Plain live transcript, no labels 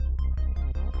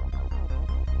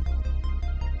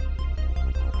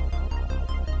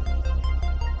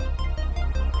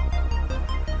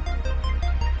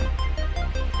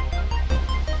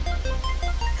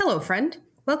Hello, friend.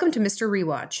 Welcome to Mr.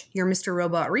 Rewatch, your Mr.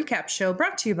 Robot recap show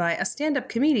brought to you by a stand-up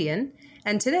comedian,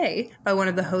 and today by one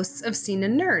of the hosts of Scene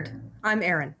and Nerd. I'm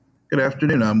Erin. Good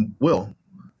afternoon. I'm Will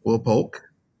Polk.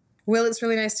 Will, it's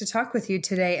really nice to talk with you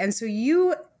today. And so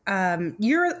you're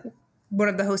one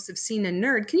of the hosts of Scene and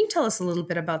Nerd. Can you tell us a little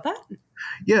bit about that?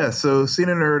 Yeah, so Scene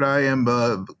and Nerd, I am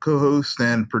the co-host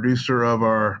and producer of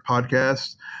our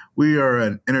podcast. We are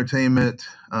an entertainment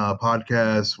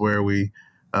podcast where we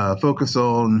focus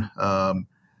on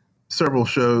several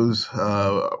shows.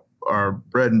 Our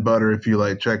bread and butter, if you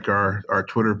like, check our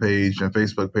Twitter page and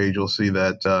Facebook page, you'll see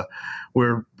that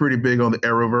we're pretty big on the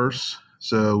Arrowverse.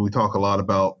 So we talk a lot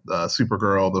about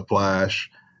Supergirl, The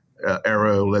Flash,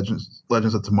 Arrow,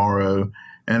 Legends of Tomorrow,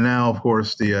 and now, of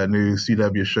course, the new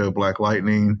CW show, Black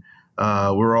Lightning.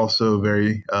 We're also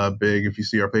very big, if you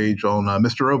see our page, on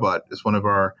Mr. Robot. It's one of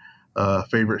our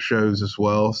favorite shows as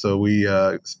well. So we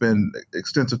spend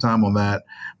extensive time on that.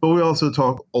 But we also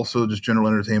talk just general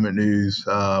entertainment news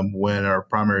when our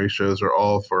primary shows are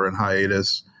off or in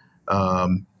hiatus.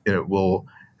 We'll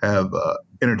have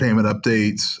entertainment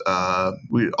updates.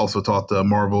 We also talk the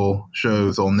Marvel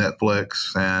shows on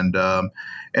Netflix and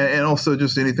also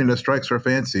just anything that strikes our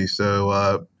fancy.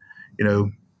 So,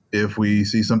 if we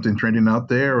see something trending out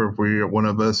there, or if one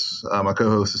of us, my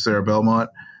co-host is Sarah Belmont,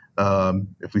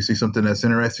 if we see something that's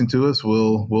interesting to us,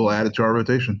 we'll add it to our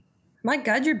rotation. My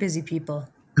God, you're busy people.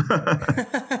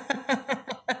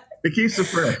 It keeps it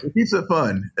fresh. It keeps it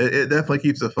fun. It definitely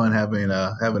keeps it fun having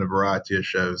a variety of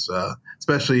shows,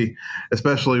 especially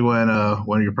when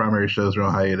one of your primary shows are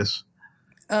on hiatus.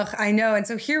 Ugh, I know. And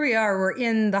so here we are. We're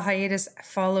in the hiatus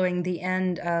following the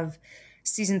end of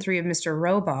season 3 of Mr.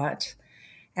 Robot.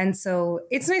 And so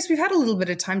it's nice. We've had a little bit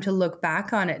of time to look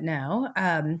back on it now.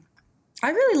 I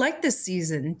really like this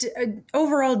season.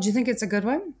 Overall, do you think it's a good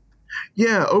one?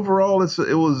 Yeah, overall, it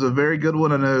was a very good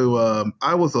one. I know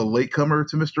I was a latecomer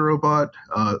to Mr. Robot.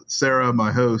 Sarah,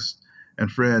 my host and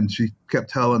friend, she kept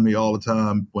telling me all the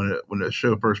time when the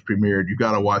show first premiered, "You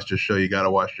got to watch this show. You got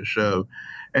to watch the show."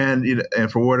 And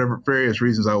and for various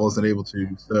reasons, I wasn't able to.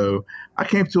 So I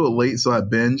came to it late, so I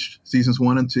binged seasons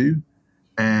 1 and 2,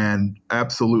 and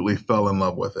absolutely fell in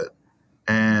love with it.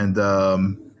 And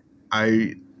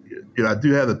I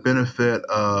do have the benefit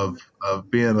of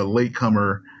being a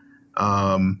latecomer.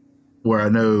 Where I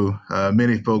know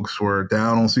many folks were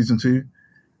down on season 2,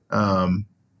 and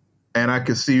I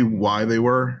could see why they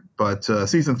were. But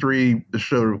season 3, the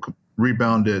show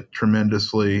rebounded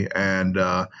tremendously, and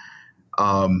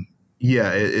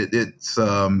it's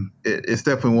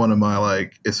definitely one of my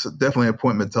it's definitely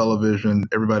appointment television.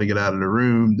 Everybody get out of the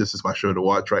room. This is my show to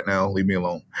watch right now. Leave me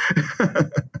alone.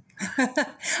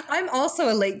 I'm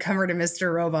also a latecomer to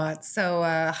Mr. Robot. So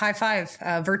high five,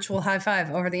 virtual high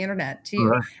five over the internet to you.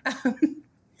 Right.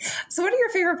 So what are your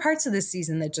favorite parts of this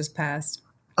season that just passed?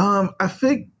 I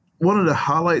think one of the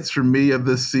highlights for me of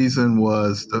this season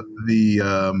was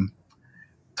the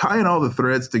tying all the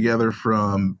threads together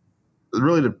from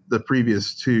really the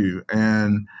previous 2,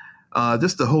 and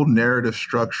just the whole narrative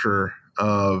structure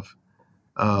of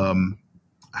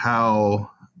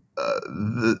how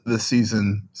the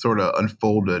season sort of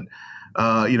unfolded.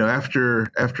 After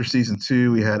season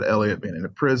 2, we had Elliot being in a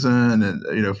prison,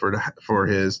 and for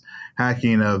his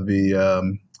hacking of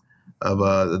the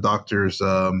doctor's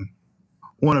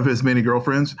one of his many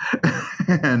girlfriends,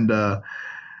 and so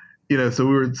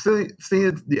we were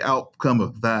seeing the outcome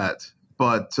of that.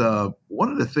 But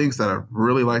one of the things that I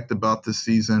really liked about this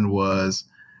season was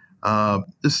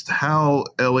just how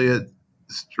Elliot's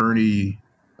journey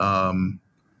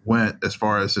went as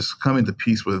far as just coming to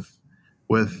peace with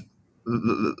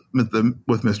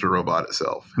Mr. Robot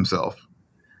himself,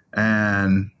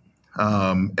 and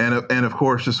of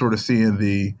course just sort of seeing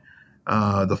the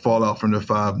fallout from the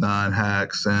 5/9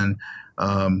 hacks, and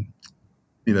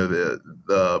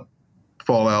the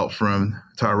fallout from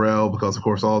Tyrell, because of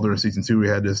course all during season 2 we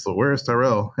had this, so where's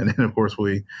Tyrell? And then of course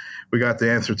we got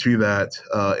the answer to that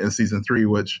in season 3,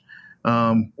 which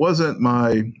wasn't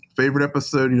my favorite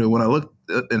episode. When I looked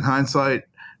in hindsight,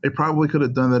 they probably could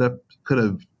have done that. Could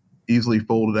have easily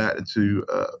folded that into,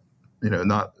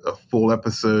 not a full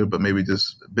episode, but maybe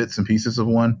just bits and pieces of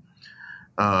one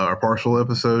or partial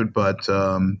episode. But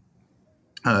the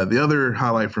other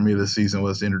highlight for me this season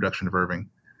was the introduction of Irving.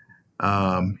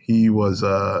 He was,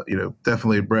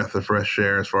 definitely a breath of fresh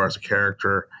air as far as a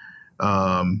character,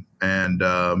 and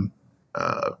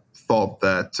thought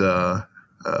that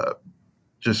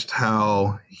just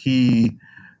how he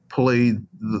played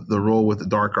the role with the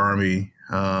Dark Army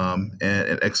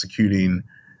and executing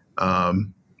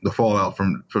the fallout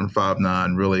from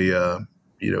 5/9 really,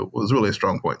 was really a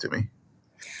strong point to me.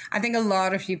 I think a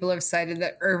lot of people have cited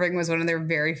that Irving was one of their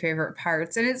very favorite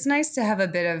parts. And it's nice to have a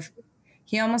bit of,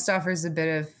 he almost offers a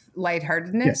bit of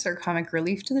lightheartedness or comic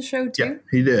relief to the show, too. Yeah,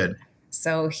 he did.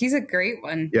 So he's a great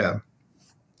one. Yeah.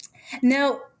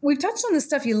 Now, we've touched on the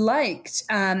stuff you liked.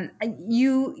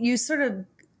 You sort of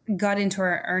got into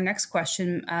our next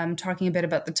question, talking a bit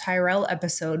about the Tyrell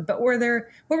episode. But what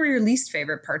were your least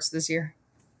favorite parts this year?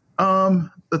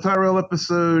 The Tyrell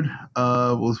episode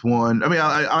was one. I mean,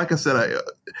 like I said,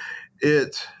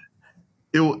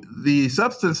 the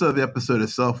substance of the episode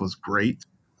itself was great,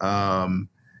 and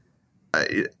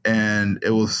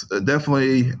it was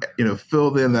definitely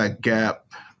filled in that gap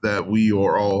that we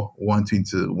are all wanting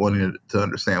to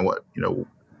understand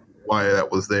why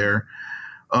that was there.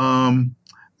 Some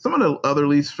of the other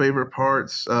least favorite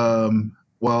parts,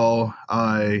 while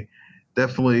I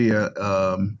definitely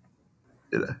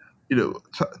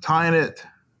tying it.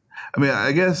 I mean,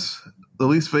 I guess the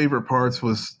least favorite parts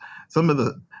was some of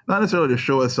the, not necessarily the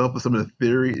show itself, but some of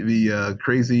the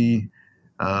crazy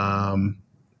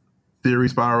theory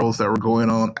spirals that were going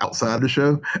on outside the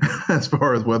show, as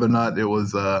far as whether or not it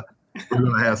was we're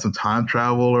going to have some time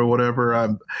travel or whatever.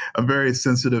 I'm very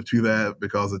sensitive to that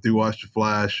because I do watch The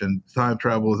Flash, and time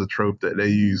travel is a trope that they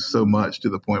use so much to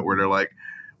the point where they're like,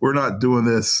 we're not doing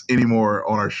this anymore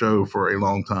on our show for a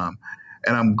long time.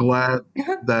 And I'm glad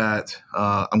that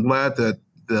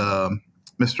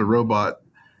Mr. Robot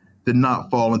did not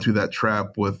fall into that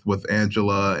trap with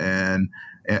Angela and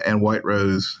White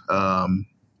Rose.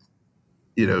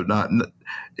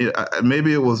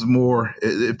 Maybe it was more,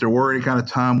 if there were any kind of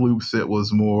time loops, it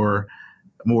was more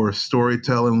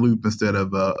storytelling loop instead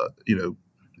of a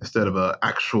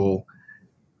actual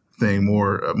thing,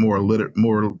 more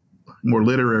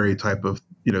literary type of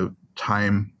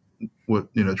time with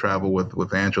travel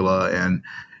with Angela and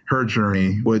her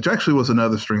journey, which actually was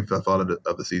another strength I thought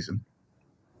of the season.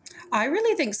 I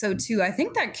really think so too. I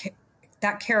think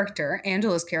that character,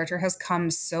 Angela's character, has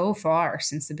come so far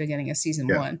since the beginning of season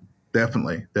one.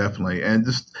 Definitely, and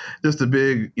just a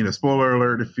big spoiler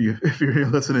alert if you're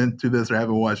listening to this or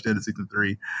haven't watched into season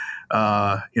 3,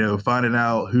 finding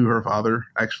out who her father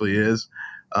actually is,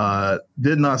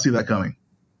 did not see that coming.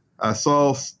 I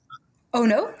saw. Oh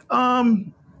no.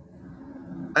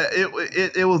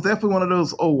 It was definitely one of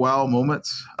those oh wow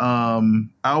moments. I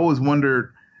always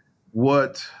wondered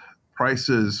what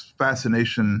Price's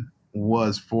fascination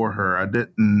was for her. I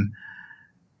didn't,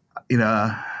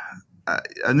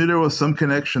 I knew there was some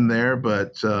connection there,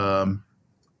 but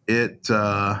it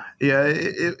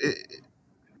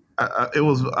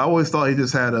was. I always thought he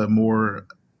just had a more,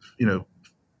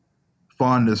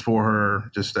 fondness for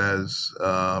her, just as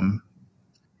a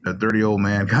dirty old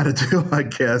man kind of deal, I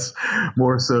guess,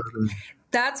 more so than.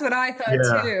 That's what I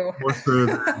thought too. More so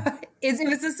than, it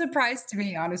was a surprise to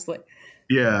me, honestly.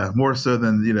 Yeah, more so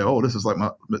than this is like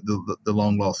the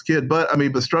long lost kid. But I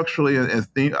mean, but structurally and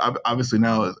obviously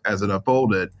now as it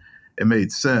unfolded, it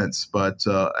made sense. But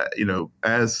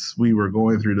as we were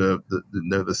going through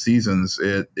the seasons,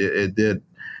 it did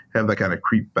have that kind of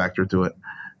creep factor to it.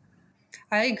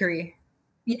 I agree.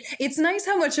 It's nice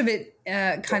how much of it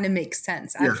kind of makes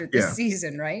sense after this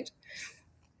season, right?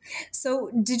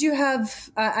 So did you have,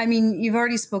 you've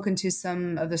already spoken to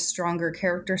some of the stronger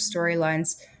character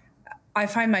storylines. I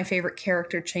find my favorite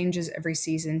character changes every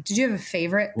season. Did you have a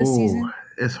favorite this season?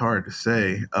 It's hard to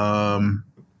say.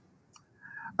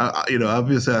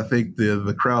 Obviously I think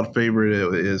the crowd favorite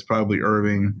is probably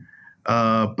Irving.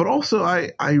 But also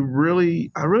I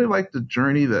really like the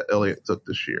journey that Elliot took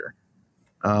this year.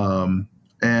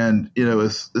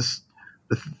 It's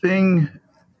the thing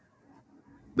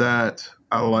that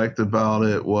I liked about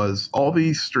it was all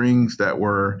these strings that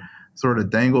were sort of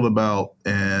dangled about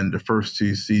in the first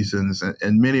 2 seasons,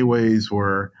 in many ways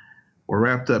were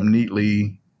wrapped up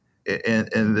neatly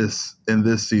in this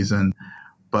season.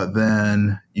 But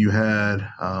then you had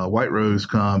White Rose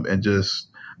come and just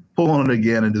pull on it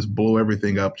again and just blow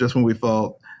everything up. Just when we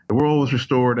thought the world was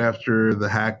restored after the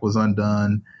hack was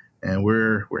undone, and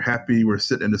we're happy, we're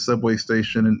sitting in the subway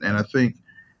station, and I think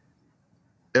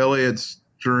Elliot's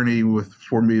journey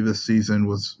for me this season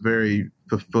was very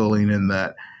fulfilling in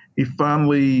that he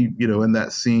finally, in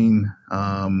that scene,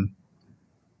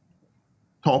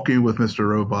 talking with Mr.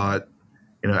 Robot,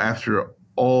 after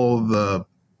all the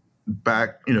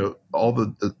all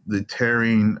the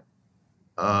tearing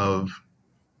of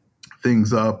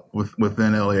things up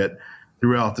within Elliot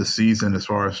throughout the season, as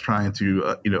far as trying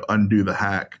to, undo the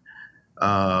hack.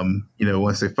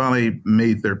 Once they finally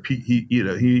made their he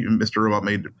and Mr. Robot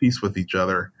made their peace with each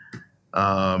other.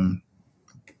 And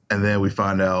then we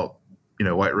find out,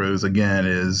 White Rose again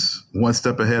is one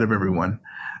step ahead of everyone.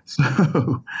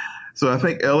 So I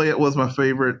think Elliot was my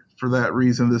favorite for that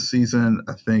reason this season.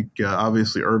 I think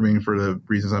obviously Irving for the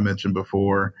reasons I mentioned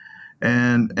before,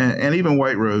 and even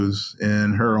White Rose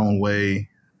in her own way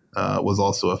was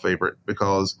also a favorite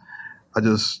because I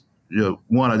just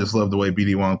one, I just love the way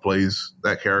BD Wong plays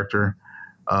that character,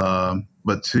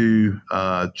 but two,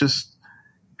 just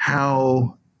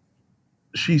how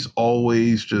she's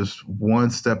always just one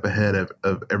step ahead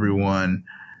of everyone,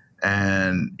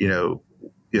 and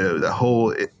the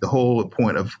whole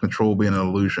point of control being an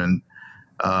illusion.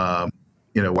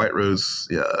 White Rose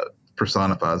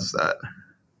personifies that.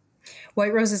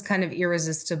 White Rose is kind of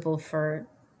irresistible for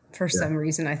some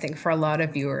reason, I think, for a lot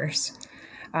of viewers.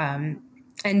 And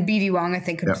BD Wong, I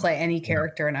think, could play any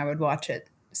character and I would watch it.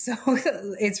 So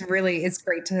it's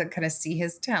great to kind of see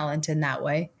his talent in that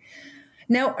way.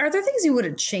 Now, are there things you would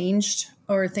have changed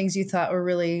or things you thought were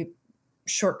really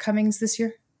shortcomings this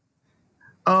year?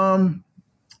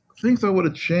 Things I would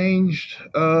have changed.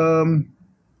 Like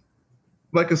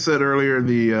I said earlier,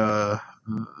 the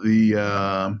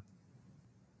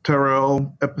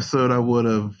Tyrell episode, I would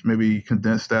have maybe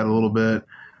condensed that a little bit.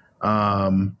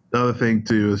 The other thing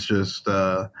too is just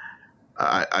I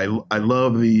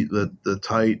love the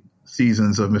tight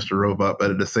seasons of Mr. Robot,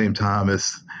 but at the same time,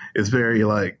 it's very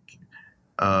like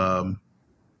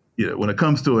when it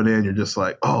comes to an end, you're just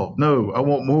like, oh no, I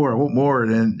want more.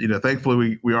 And then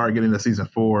thankfully we are getting to season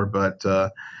 4, but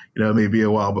it may be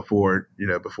a while before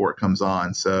it comes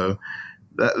on. So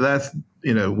that's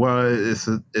why it's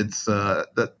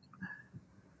that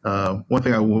one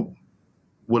thing I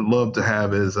would love to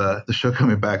have is the show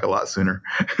coming back a lot sooner.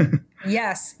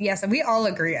 Yes, and we all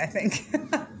agree, I think.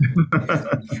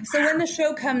 So when the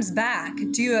show comes back,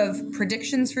 do you have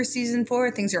predictions for season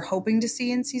 4, things you're hoping to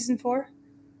see in season 4?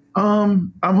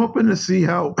 I'm hoping to see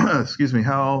how how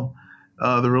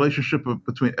the relationship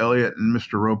between Elliot and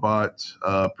Mr. Robot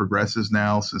progresses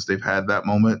now, since they've had that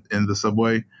moment in the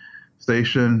subway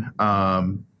station,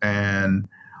 and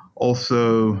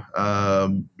also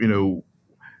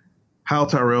how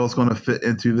Tyrell's going to fit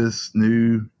into this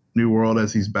new world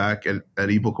as he's back at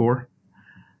Evil Corps,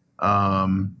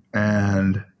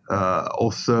 and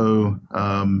also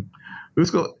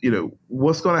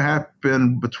what's going to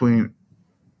happen between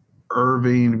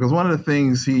Irving, because one of the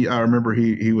things I remember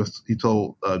he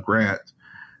told Grant,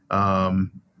 prior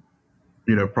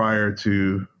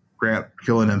to Grant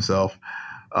killing himself,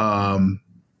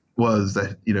 was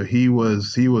that he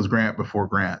was Grant before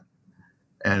Grant,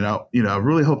 and I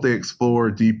really hope they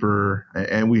explore deeper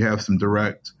and we have some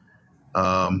direct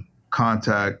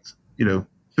contact,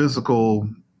 physical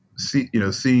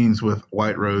scenes with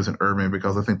White Rose and Irving,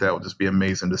 because I think that would just be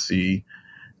amazing to see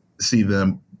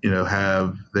them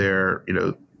have their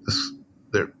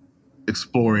they're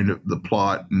exploring the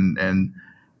plot and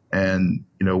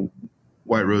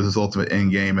White Rose's ultimate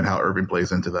end game and how Irving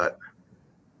plays into that.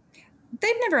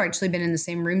 They've never actually been in the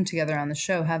same room together on the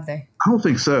show, have they? I don't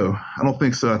think so. I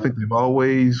think they've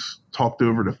always talked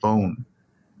over the phone.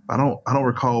 I don't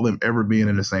recall them ever being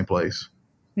in the same place.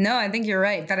 No, I think you're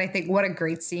right. But I think what a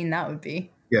great scene that would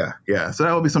be. Yeah. So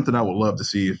that would be something I would love to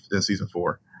see in season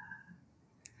 4.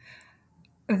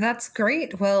 That's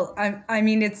great. Well, I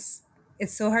mean, it's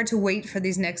so hard to wait for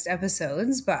these next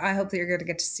episodes, but I hope that you're going to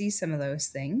get to see some of those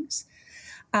things.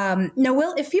 Now,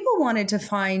 Will, if people wanted to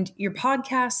find your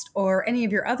podcast or any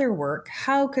of your other work,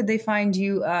 how could they find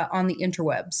you on the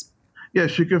interwebs?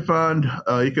 Yes, you can find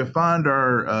you can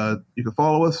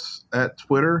follow us at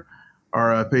Twitter.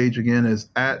 Our page again is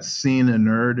at Scene and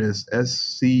Nerd, is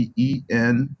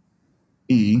SCENENNERD.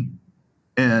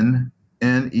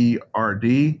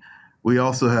 We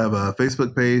also have a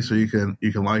Facebook page, so you can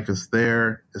like us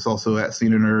there. It's also at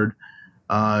Scene and Nerd.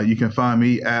 You can find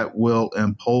me at Will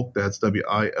M. Polk. That's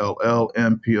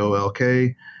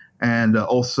WILLMPOLK. And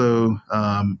also,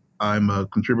 I'm a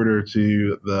contributor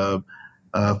to the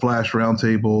Flash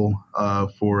Roundtable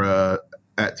for at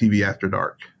TV After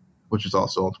Dark, which is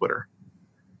also on Twitter.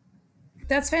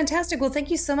 That's fantastic. Well, thank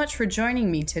you so much for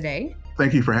joining me today.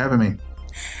 Thank you for having me.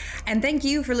 And thank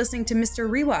you for listening to Mr.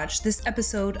 Rewatch. This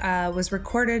episode was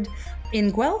recorded in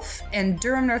Guelph and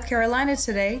Durham, North Carolina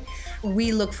today.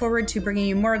 We look forward to bringing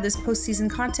you more of this postseason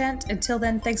content. Until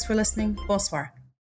then, thanks for listening. Bonsoir.